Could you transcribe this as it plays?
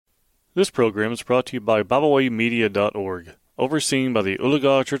This program is brought to you by BibleWayMedia.org, overseen by the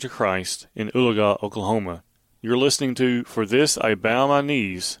Oologah Church of Christ in Oologah, Oklahoma. You're listening to For This I Bow My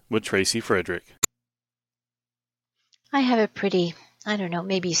Knees with Tracy Frederick. I have a pretty,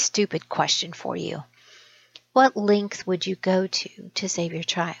 maybe stupid question for you. What length would you go to save your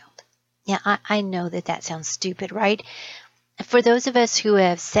child? Yeah, I know that sounds stupid, right? For those of us who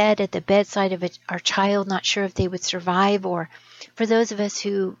have sat at the bedside of our child, not sure if they would survive, or for those of us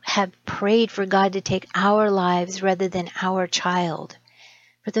who have prayed for God to take our lives rather than our child,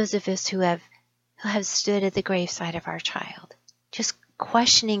 for those of us who have stood at the graveside of our child, just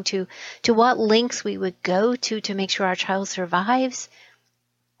questioning to what lengths we would go to make sure our child survives,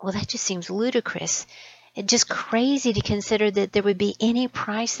 well, that just seems ludicrous. It's just crazy to consider that there would be any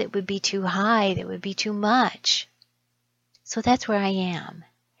price that would be too high, that would be too much. So that's where I am.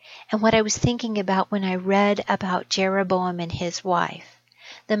 And what I was thinking about when I read about Jeroboam and his wife,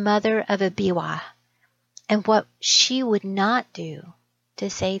 the mother of Abiwah, and what she would not do to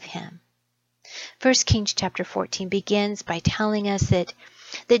save him. 1 Kings chapter 14 begins by telling us that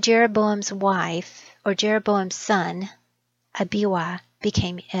Jeroboam's wife, or Jeroboam's son, Abiwah,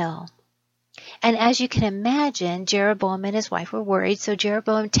 became ill. And as you can imagine, Jeroboam and his wife were worried, so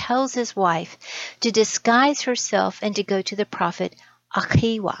Jeroboam tells his wife to disguise herself and to go to the prophet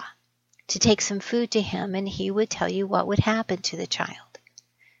Achiwah to take some food to him, and he would tell you what would happen to the child.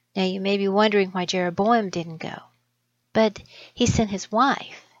 Now you may be wondering why Jeroboam didn't go, but he sent his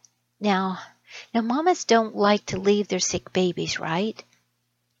wife. Now mamas don't like to leave their sick babies, right?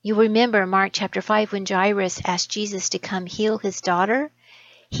 You remember Mark chapter 5 when Jairus asked Jesus to come heal his daughter?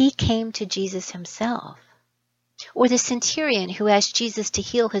 He came to Jesus himself. Or the centurion who asked Jesus to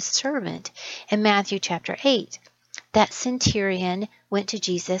heal his servant in Matthew chapter 8. That centurion went to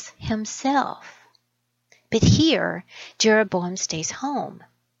Jesus himself. But here, Jeroboam stays home.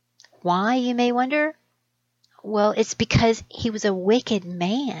 Why, you may wonder? Well, it's because he was a wicked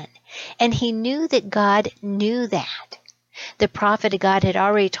man, and he knew that God knew that. The prophet of God had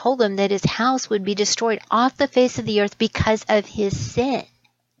already told him that his house would be destroyed off the face of the earth because of his sin.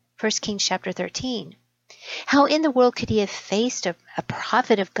 1 Kings chapter 13. How in the world could he have faced a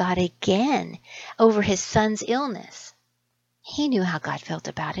prophet of God again over his son's illness? He knew how God felt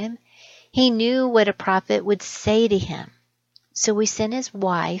about him. He knew what a prophet would say to him. So he sent his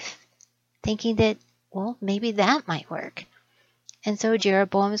wife, thinking that, well, maybe that might work. And so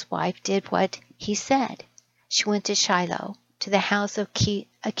Jeroboam's wife did what he said. She went to Shiloh, to the house of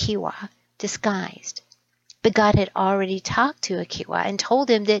Achiwah, disguised. But God had already talked to Achiwah and told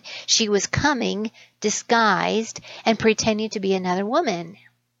him that she was coming disguised and pretending to be another woman.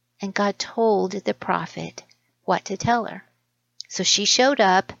 And God told the prophet what to tell her. So she showed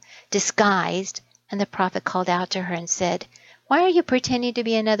up disguised, and the prophet called out to her and said, "Why are you pretending to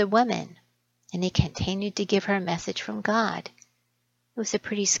be another woman?" And he continued to give her a message from God. It was a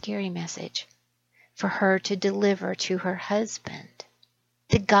pretty scary message for her to deliver to her husband.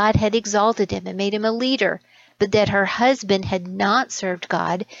 That God had exalted him and made him a leader, but that her husband had not served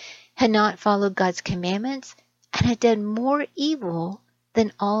God, had not followed God's commandments, and had done more evil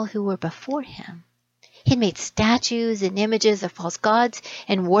than all who were before him. He had made statues and images of false gods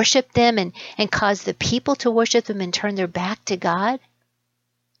and worshipped them and caused the people to worship them and turn their back to God.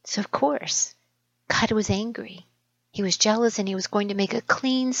 So of course, God was angry. He was jealous, and he was going to make a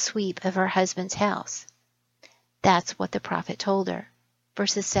clean sweep of her husband's house. That's what the prophet told her.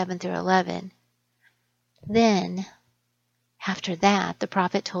 Verses 7 through 11. Then, after that, the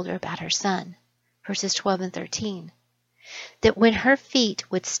prophet told her about her son. Verses 12 and 13. That when her feet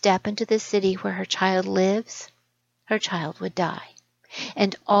would step into the city where her child lives, her child would die.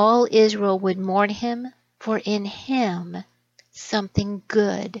 And all Israel would mourn him, for in him something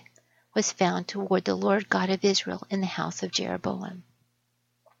good was found toward the Lord God of Israel in the house of Jeroboam.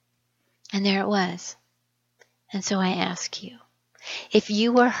 And there it was. And so I ask you, if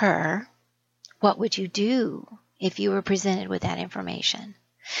you were her, what would you do if you were presented with that information?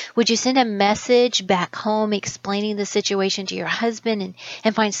 Would you send a message back home explaining the situation to your husband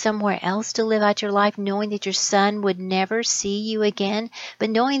and find somewhere else to live out your life, knowing that your son would never see you again,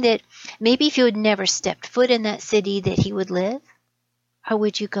 but knowing that maybe if you had never stepped foot in that city that he would live? Or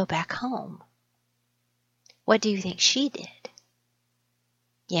would you go back home? What do you think she did?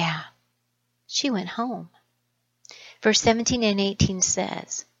 Yeah, she went home. Verse 17 and 18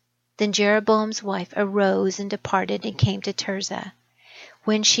 says, Then Jeroboam's wife arose and departed and came to Tirzah.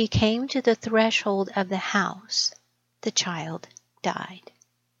 When she came to the threshold of the house, the child died.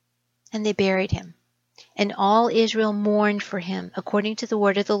 And they buried him. And all Israel mourned for him, according to the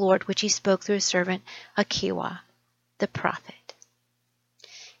word of the Lord, which he spoke through his servant Achiwah, the prophet.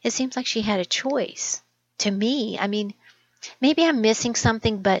 It seems like she had a choice. To me, I mean, maybe I'm missing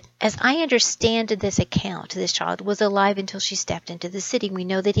something, but as I understand this account, this child was alive until she stepped into the city. We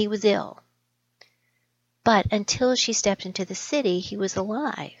know that he was ill. But until she stepped into the city, he was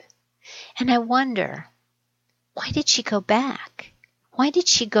alive. And I wonder, why did she go back? Why did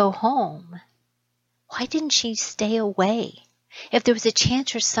she go home? Why didn't she stay away? If there was a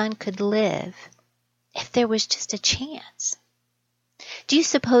chance her son could live, if there was just a chance. Do you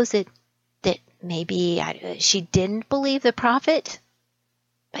suppose that maybe she didn't believe the prophet?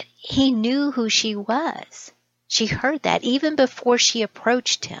 But he knew who she was. She heard that even before she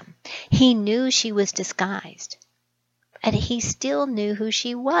approached him. He knew she was disguised. And he still knew who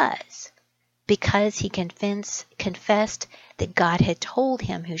she was because he confessed that God had told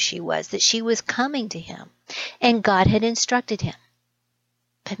him who she was, that she was coming to him, and God had instructed him.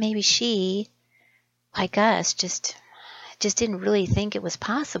 But maybe she, like us, just didn't really think it was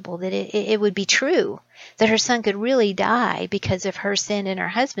possible that it would be true, that her son could really die because of her sin and her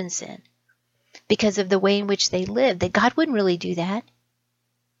husband's sin, because of the way in which they lived, that God wouldn't really do that,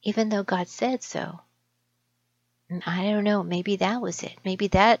 even though God said so. I don't know, maybe that was it. Maybe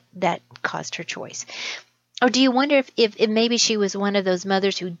that caused her choice. Or do you wonder if maybe she was one of those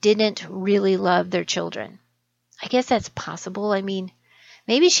mothers who didn't really love their children? I guess that's possible. I mean,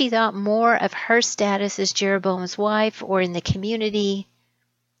 maybe she thought more of her status as Jeroboam's wife or in the community.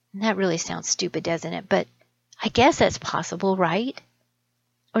 And that really sounds stupid, doesn't it? But I guess that's possible, right?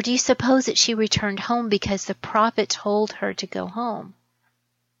 Or do you suppose that she returned home because the prophet told her to go home?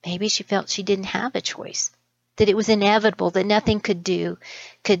 Maybe she felt she didn't have a choice, that it was inevitable, that nothing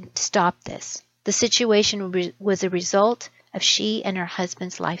could stop this. The situation was a result of she and her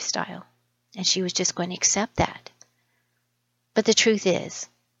husband's lifestyle, and she was just going to accept that. But the truth is,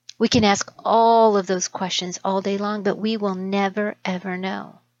 we can ask all of those questions all day long, but we will never, ever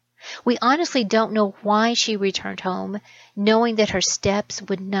know. We honestly don't know why she returned home, knowing that her steps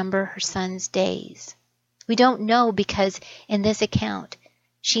would number her son's days. We don't know because in this account,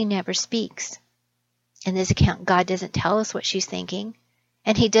 she never speaks. In this account, God doesn't tell us what she's thinking,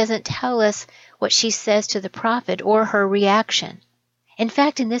 and he doesn't tell us what she says to the prophet or her reaction. In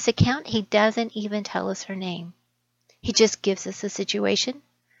fact, in this account, he doesn't even tell us her name. He just gives us a situation,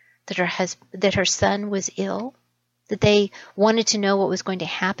 that her son was ill, that they wanted to know what was going to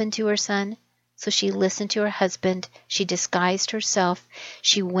happen to her son. So she listened to her husband. She disguised herself.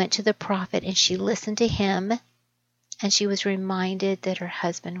 She went to the prophet and she listened to him. And she was reminded that her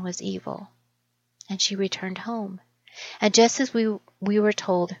husband was evil. And she returned home. And just as we were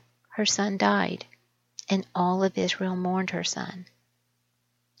told, her son died. And all of Israel mourned her son.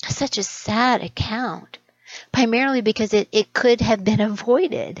 Such a sad account. Primarily because it could have been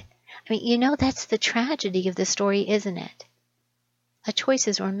avoided. I mean, that's the tragedy of the story, isn't it? The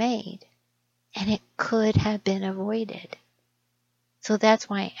choices were made, and it could have been avoided. So that's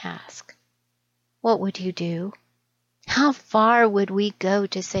why I ask, what would you do? How far would we go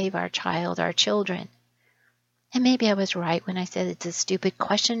to save our child, our children? And maybe I was right when I said it's a stupid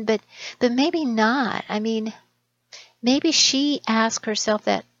question, but maybe not. I mean, maybe she asked herself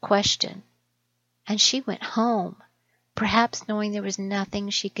that question. And she went home, perhaps knowing there was nothing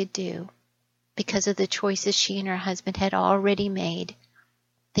she could do because of the choices she and her husband had already made.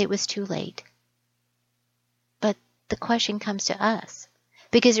 It was too late. But the question comes to us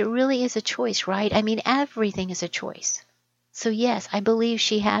because it really is a choice, right? I mean, everything is a choice. So yes, I believe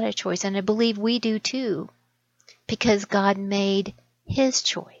she had a choice, and I believe we do too, because God made his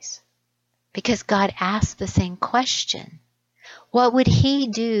choice, because God asked the same question. What would he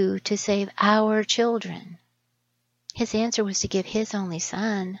do to save our children? His answer was to give his only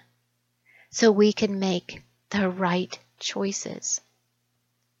son so we could make the right choices.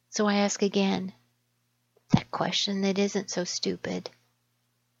 So I ask again, that question that isn't so stupid.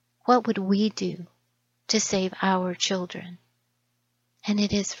 What would we do to save our children? And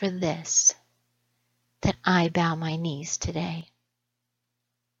it is for this that I bow my knees today.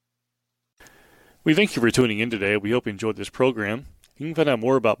 We thank you for tuning in today. We hope you enjoyed this program. You can find out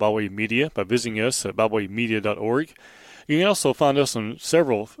more about Byway Media by visiting us at bywaymedia.org. You can also find us on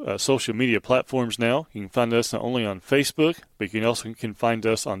several social media platforms now. You can find us not only on Facebook, but you can find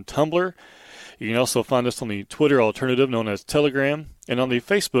us on Tumblr. You can also find us on the Twitter alternative known as Telegram, and on the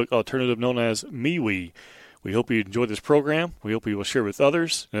Facebook alternative known as MeWe. We hope you enjoyed this program. We hope you will share with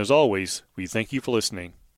others. And as always, we thank you for listening.